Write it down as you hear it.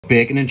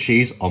Bacon and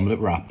cheese omelette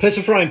wrap. Place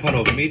a frying pan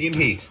over medium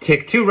heat.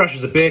 Take 2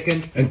 rashers of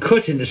bacon and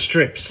cut into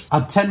strips.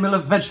 Add 10 ml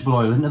of vegetable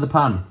oil into the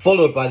pan,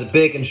 followed by the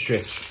bacon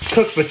strips.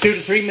 Cook for 2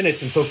 to 3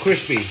 minutes until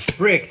crispy.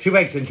 Break 2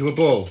 eggs into a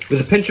bowl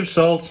with a pinch of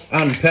salt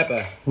and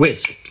pepper.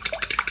 Whisk.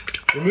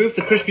 Remove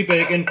the crispy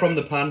bacon from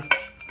the pan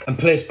and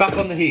place back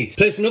on the heat.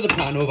 Place another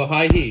pan over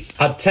high heat.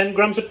 Add 10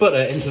 grams of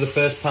butter into the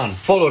first pan,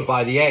 followed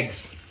by the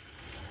eggs.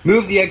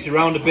 Move the eggs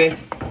around a bit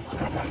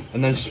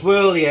and then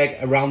swirl the egg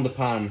around the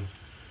pan.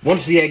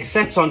 Once the egg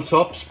sets on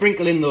top,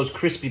 sprinkle in those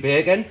crispy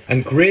bacon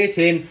and grate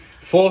in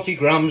 40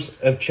 grams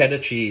of cheddar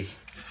cheese.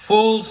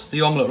 Fold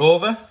the omelette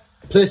over.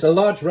 Place a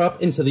large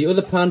wrap into the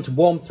other pan to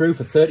warm through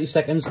for 30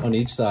 seconds on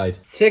each side.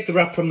 Take the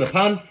wrap from the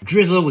pan,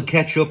 drizzle with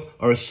ketchup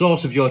or a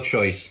sauce of your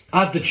choice.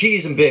 Add the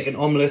cheese and bacon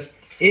omelette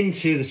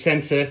into the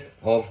centre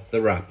of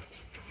the wrap.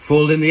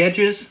 Fold in the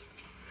edges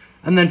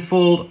and then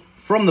fold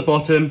from the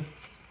bottom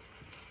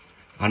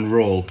and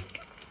roll.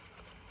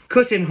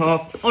 Cut in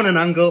half on an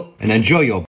angle and enjoy your